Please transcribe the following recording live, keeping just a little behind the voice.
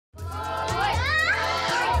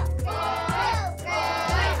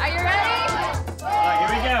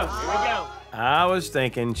I was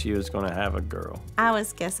thinking she was going to have a girl. I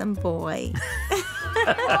was guessing boy. It's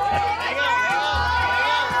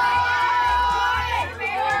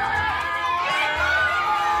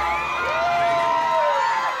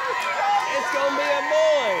going to be a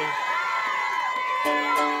boy.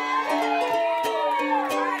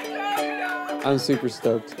 I'm super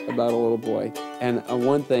stoked about a little boy. And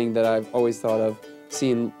one thing that I've always thought of,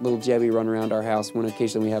 seeing little Jebby run around our house when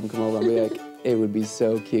occasionally we have him come over, I'll be like, it would be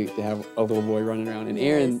so cute to have a little boy running around. And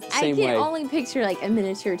Aaron, same way. I can only picture like a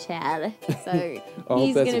miniature Chad. So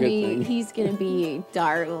He's gonna be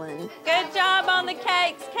darling. Good job on the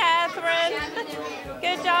cakes, Catherine.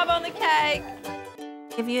 Good job on the cake.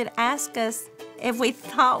 If you had asked us if we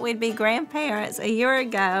thought we'd be grandparents a year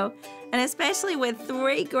ago, and especially with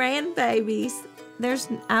 3 grandbabies,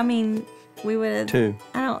 we would have. 2.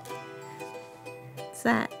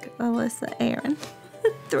 Zach, Alyssa, Aaron.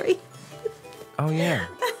 3. Oh, yeah.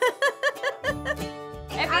 If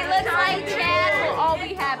he looks like Chad.